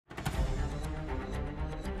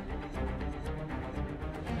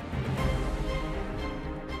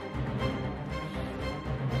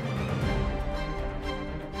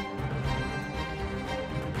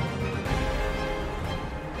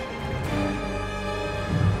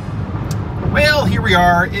Well, here we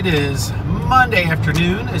are. It is Monday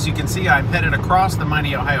afternoon. As you can see, I'm headed across the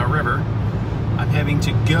mighty Ohio River. I'm having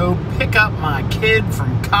to go pick up my kid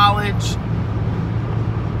from college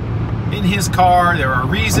in his car. There are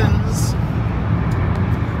reasons.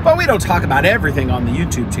 But we don't talk about everything on the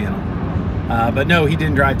YouTube channel. But no, he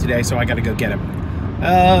didn't drive today, so I got to go get him.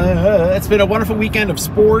 It's been a wonderful weekend of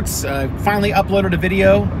sports. Finally uploaded a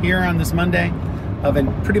video here on this Monday of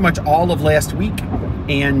pretty much all of last week.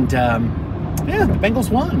 And yeah, the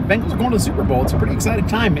Bengals won. The Bengals are going to the Super Bowl. It's a pretty exciting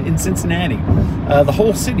time in Cincinnati. The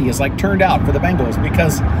whole city is like turned out for the Bengals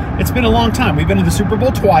because it's been a long time. We've been to the Super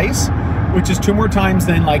Bowl twice, which is 2 more times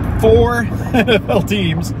than like 4 NFL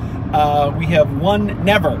teams. We have one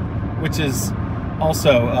never, which is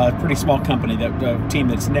also a pretty small company, that team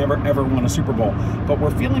that's never ever won a Super Bowl. But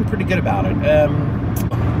we're feeling pretty good about it.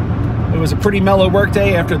 It was a pretty mellow work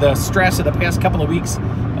day after the stress of the past couple of weeks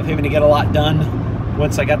of having to get a lot done.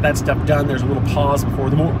 Once I got that stuff done, there's a little pause before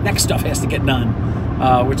the next stuff has to get done,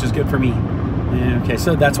 which is good for me. Okay,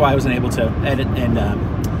 so that's why I wasn't able to edit and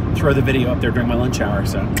throw the video up there during my lunch hour.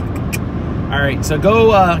 So, all right, so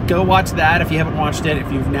go watch that if you haven't watched it. If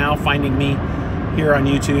you're now finding me here on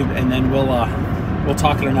YouTube, and then we'll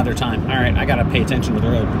talk at another time. All right, I gotta pay attention to the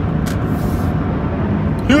road.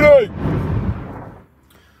 Good night.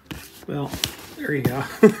 Well, there you go.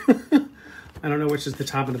 I don't know which is the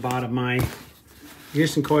top and the bottom. My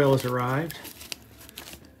ignition coil has arrived.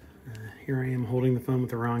 Here I am holding the phone with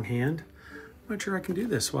the wrong hand. I'm not sure I can do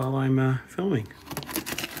this while I'm filming.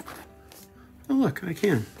 Oh look, I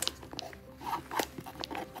can.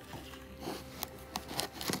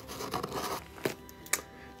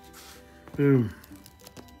 Boom.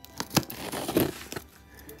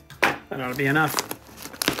 That ought to be enough.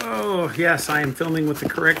 Oh yes, I am filming with the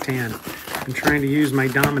correct hand. I'm trying to use my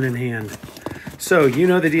dominant hand. So, you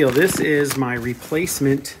know the deal. This is my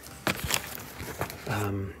replacement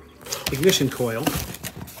ignition coil. So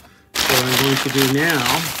what I'm going to do now,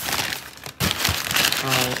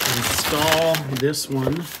 I'll install this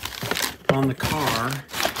one on the car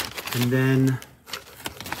and then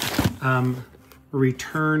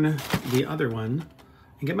return the other one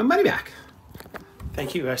and get my money back.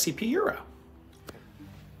 Thank you, SCP Euro.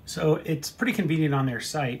 So it's pretty convenient on their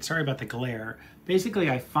site. Sorry about the glare. Basically,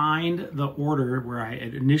 I find the order where I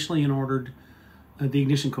had initially ordered the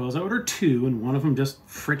ignition coils. I ordered 2, and one of them just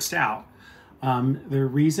fritzed out. The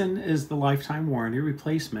reason is the lifetime warranty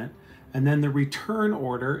replacement, and then the return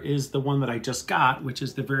order is the one that I just got, which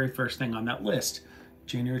is the very first thing on that list.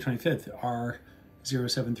 January 25th,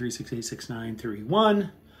 R073686931.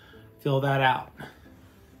 Fill that out.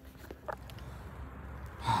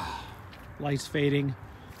 Lights fading.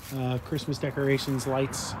 Christmas decorations,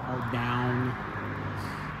 lights are down.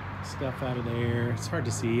 Stuff out of there. It's hard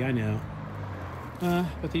to see, I know.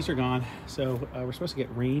 But these are gone. So we're supposed to get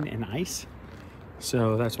rain and ice.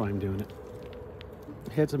 So that's why I'm doing it.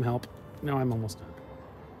 Had some help. No, I'm almost done.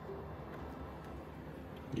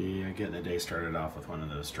 Yeah, getting the day started off with one of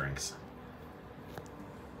those drinks.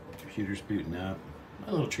 Computer's booting up.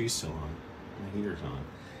 My little tree's still on. My heater's on.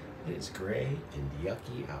 It is gray and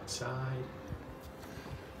yucky outside.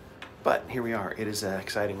 But here we are. It is an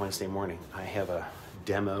exciting Wednesday morning. I have a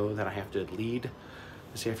demo that I have to lead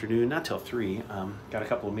this afternoon, not till 3. Got a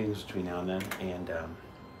couple of meetings between now and then, and I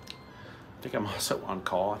think I'm also on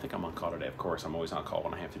call. I think I'm on call today, of course. I'm always on call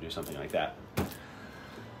when I have to do something like that.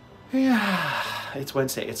 Yeah, it's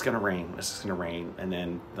Wednesday. It's gonna rain. This is gonna rain, and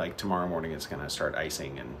then like tomorrow morning it's gonna start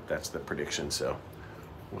icing, and that's the prediction. So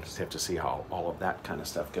we'll just have to see how all of that kind of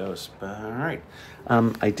stuff goes. But all right,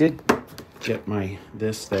 I did get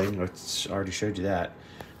this thing. I already showed you that.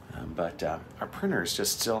 But our printer is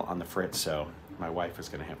just still on the fritz, so my wife is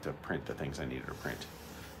going to have to print the things I needed to print,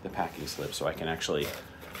 the packing slip, so I can actually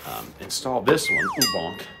install this one,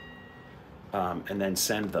 bonk, and then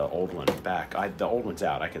send the old one back. The old one's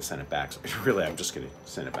out. I can send it back. So really, I'm just going to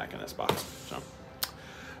send it back in this box. So,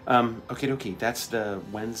 okie dokie. That's the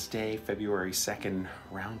Wednesday, February 2nd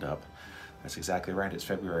roundup. That's exactly right. It's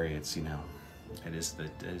February. It's, you know, it is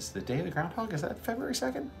the day of the groundhog. Is that February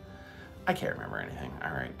 2nd? I can't remember anything.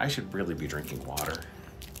 All right. I should really be drinking water,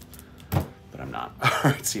 but I'm not.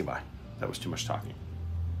 All right. See you. Bye. That was too much talking.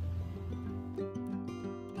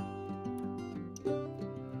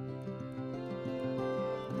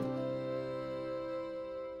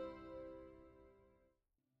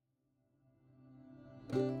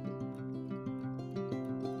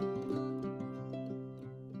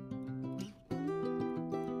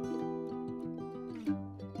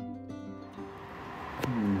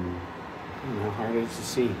 Hard it is to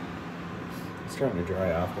see. It's starting to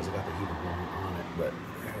dry off because I got the heater blowing on it, but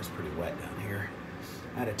it's pretty wet down here.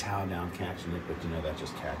 I had a towel down catching it, but you know, that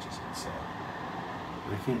just catches it, so.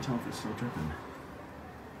 I can't tell if it's still dripping.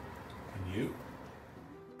 Can you?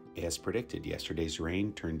 As predicted, yesterday's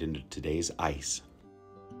rain turned into today's ice.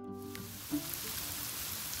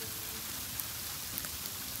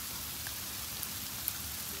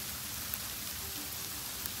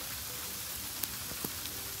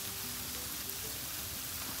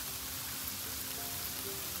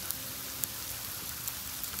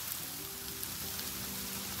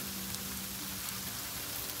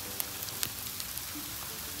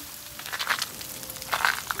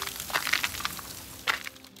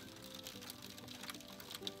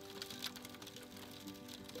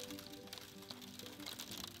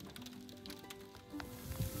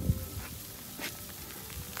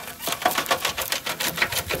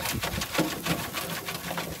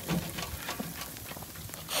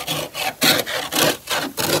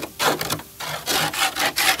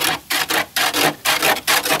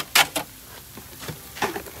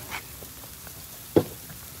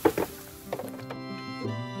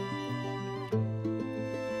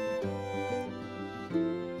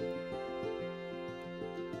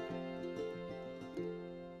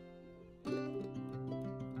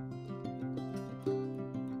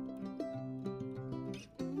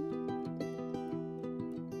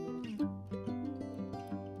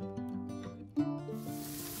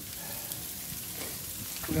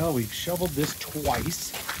 Well, we've shoveled this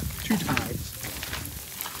twice, 2 times.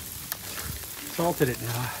 Salted it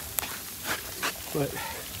now. But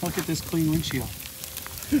look at this clean windshield.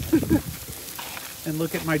 And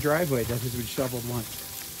look at my driveway that has been shoveled once.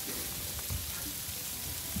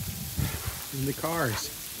 And the cars.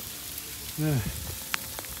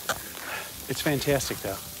 It's fantastic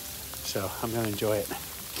though. So I'm gonna enjoy it.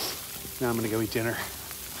 Now I'm gonna go eat dinner.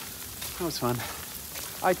 That was fun.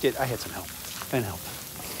 I had some help. And help.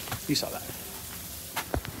 You saw that.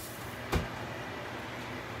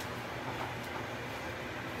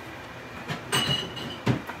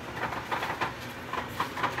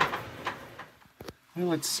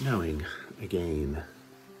 Well, it's snowing again.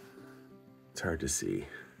 It's hard to see.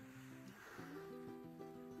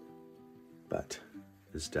 But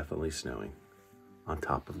it's definitely snowing on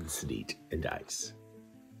top of the sleet and ice.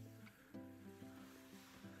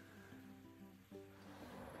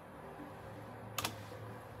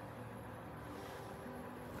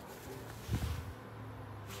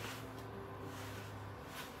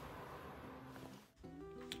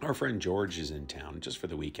 Our friend George is in town just for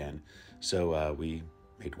the weekend, so we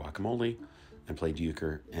made guacamole and played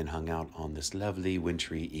euchre and hung out on this lovely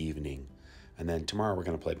wintry evening. And then tomorrow we're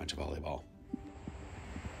going to play a bunch of volleyball.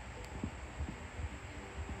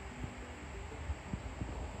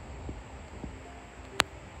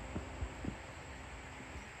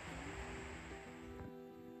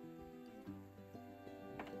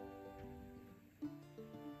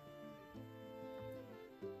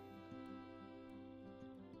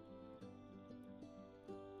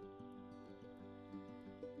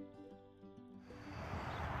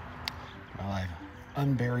 Well, I've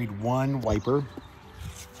unburied one wiper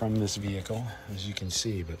from this vehicle, as you can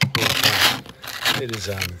see, but it is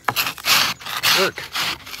work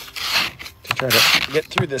to try to get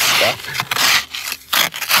through this stuff.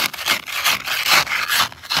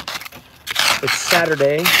 It's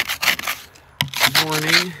Saturday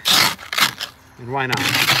morning, and why not?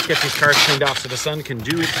 Let's get these cars cleaned off so the sun can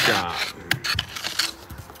do its job.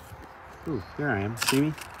 Ooh, there I am. See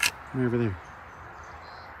me? I'm over there.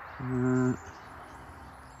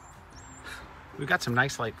 We've got some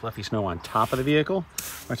nice light fluffy snow on top of the vehicle,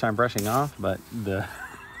 which I'm brushing off, but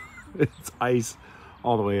it's ice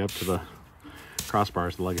all the way up to the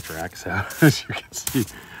crossbars, the luggage rack. So as you can see,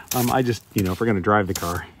 I just, you know, if we're going to drive the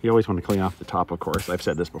car, you always want to clean off the top, of course. I've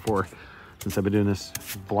said this before since I've been doing this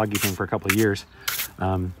vloggy thing for a couple of years.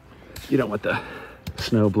 You don't want the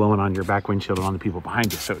snow blowing on your back windshield and on the people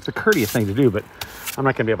behind you. So it's a courteous thing to do, but I'm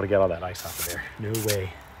not going to be able to get all that ice off of there. No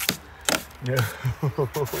way. No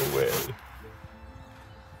way.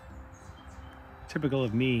 Typical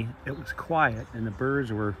of me, it was quiet and the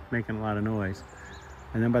birds were making a lot of noise.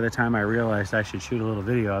 And then by the time I realized I should shoot a little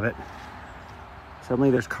video of it, suddenly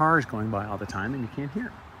there's cars going by all the time and you can't hear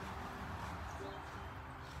them.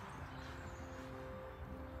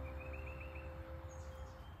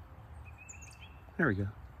 There we go.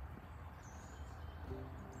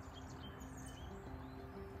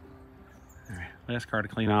 All right, last car to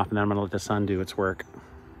clean off, and then I'm gonna let the sun do its work.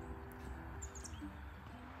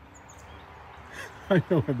 I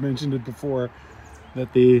know I've mentioned it before,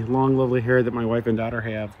 that the long, lovely hair that my wife and daughter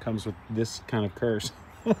have comes with this kind of curse.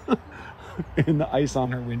 And the ice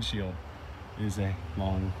on her windshield is a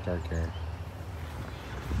long, dark hair.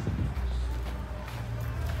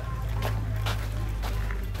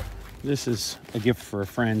 This is a gift for a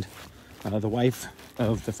friend, the wife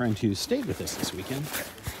of the friend who stayed with us this weekend.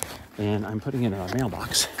 And I'm putting it in our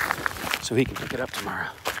mailbox so he can pick it up tomorrow.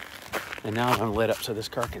 And now I'm lit up so this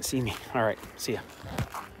car can see me. All right, see ya.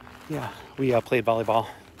 Yeah, we played volleyball.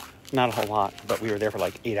 Not a whole lot, but we were there for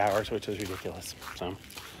like 8 hours, which was ridiculous. So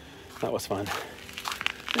that was fun.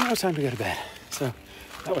 And now it's time to go to bed. So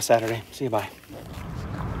that was Saturday. See you, bye.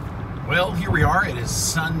 Well, here we are. It is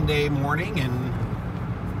Sunday morning, and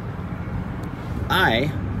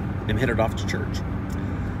I am headed off to church.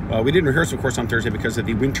 Well, we didn't rehearse, of course, on Thursday because of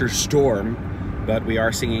the winter storm, but we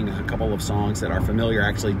are singing a couple of songs that are familiar. I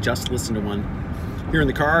actually just listened to one here in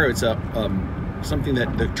the car. It's something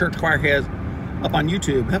that the church choir has up on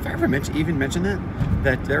YouTube. Have I ever even mentioned that?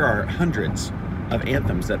 That there are hundreds of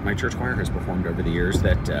anthems that my church choir has performed over the years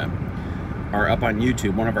that are up on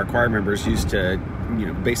YouTube. One of our choir members used to,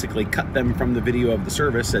 basically cut them from the video of the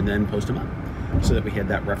service and then post them up so that we had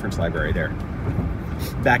that reference library there.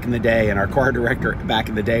 Back in the day, and our choir director back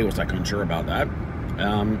in the day was like unsure about that.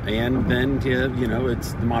 And then,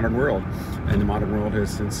 it's the modern world, and the modern world has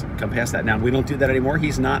since come past that. Now, we don't do that anymore.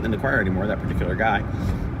 He's not in the choir anymore, that particular guy.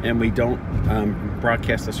 And we don't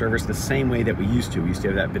broadcast the service the same way that we used to. We used to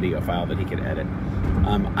have that video file that he could edit.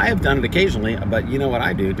 I have done it occasionally, but you know what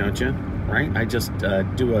I do, don't you? Right? I just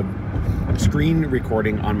do a screen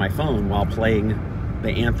recording on my phone while playing the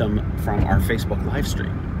anthem from our Facebook live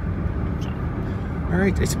stream. All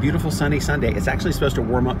right, it's a beautiful sunny Sunday. It's actually supposed to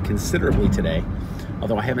warm up considerably today,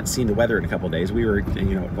 although I haven't seen the weather in a couple of days. We were, at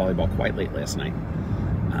volleyball quite late last night.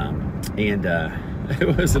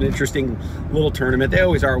 It was an interesting little tournament. They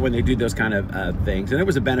always are when they do those kind of things. And it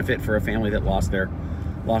was a benefit for a family that lost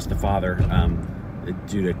the father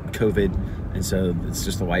due to COVID. And so it's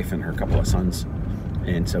just the wife and her couple of sons.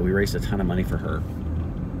 And so we raised a ton of money for her.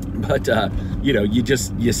 But,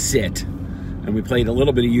 you sit. And we played a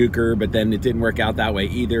little bit of euchre, but then it didn't work out that way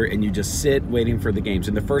either. And you just sit waiting for the games.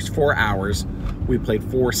 In the first 4 hours, we played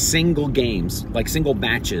 4 single games, like single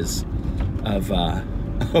matches of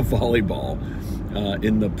volleyball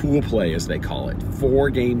in the pool play, as they call it.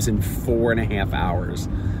 4 games in 4.5 hours,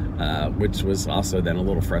 which was also then a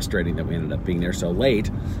little frustrating that we ended up being there so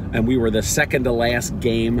late. And we were the second to last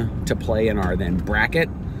game to play in our then bracket,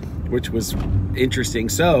 which was interesting.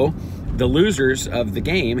 So the losers of the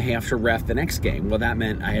game have to ref the next game. Well, that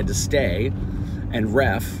meant I had to stay and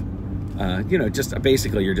ref, just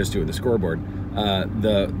basically you're just doing the scoreboard,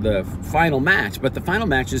 the final match. But the final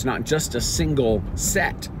match is not just a single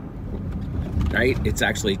set, right? It's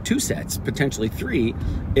actually 2 sets, potentially 3,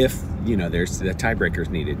 if, there's the tiebreakers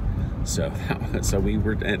needed. So we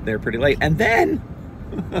were there pretty late. And then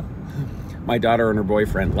my daughter and her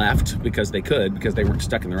boyfriend left because they weren't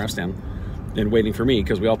stuck in the ref stand and waiting for me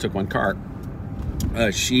because we all took one car.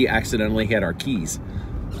 She accidentally had our keys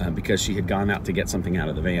because she had gone out to get something out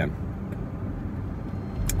of the van.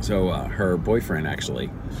 So her boyfriend actually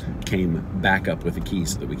came back up with the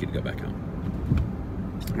keys so that we could go back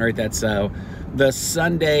home. All right, that's the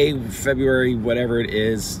Sunday, February, whatever it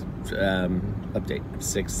is, update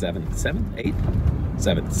 6th, 7th, 7th, 8th,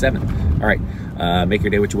 7th, 7th. All right, make your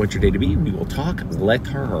day what you want your day to be. We will talk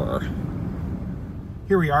later.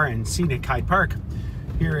 Here we are in scenic Hyde Park,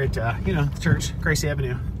 here at, the church, Gracie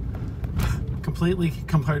Avenue, completely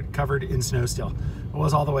covered in snow still. It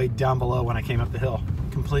was all the way down below when I came up the hill,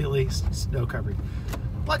 completely snow covered.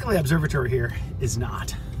 Luckily, observatory here is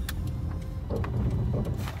not.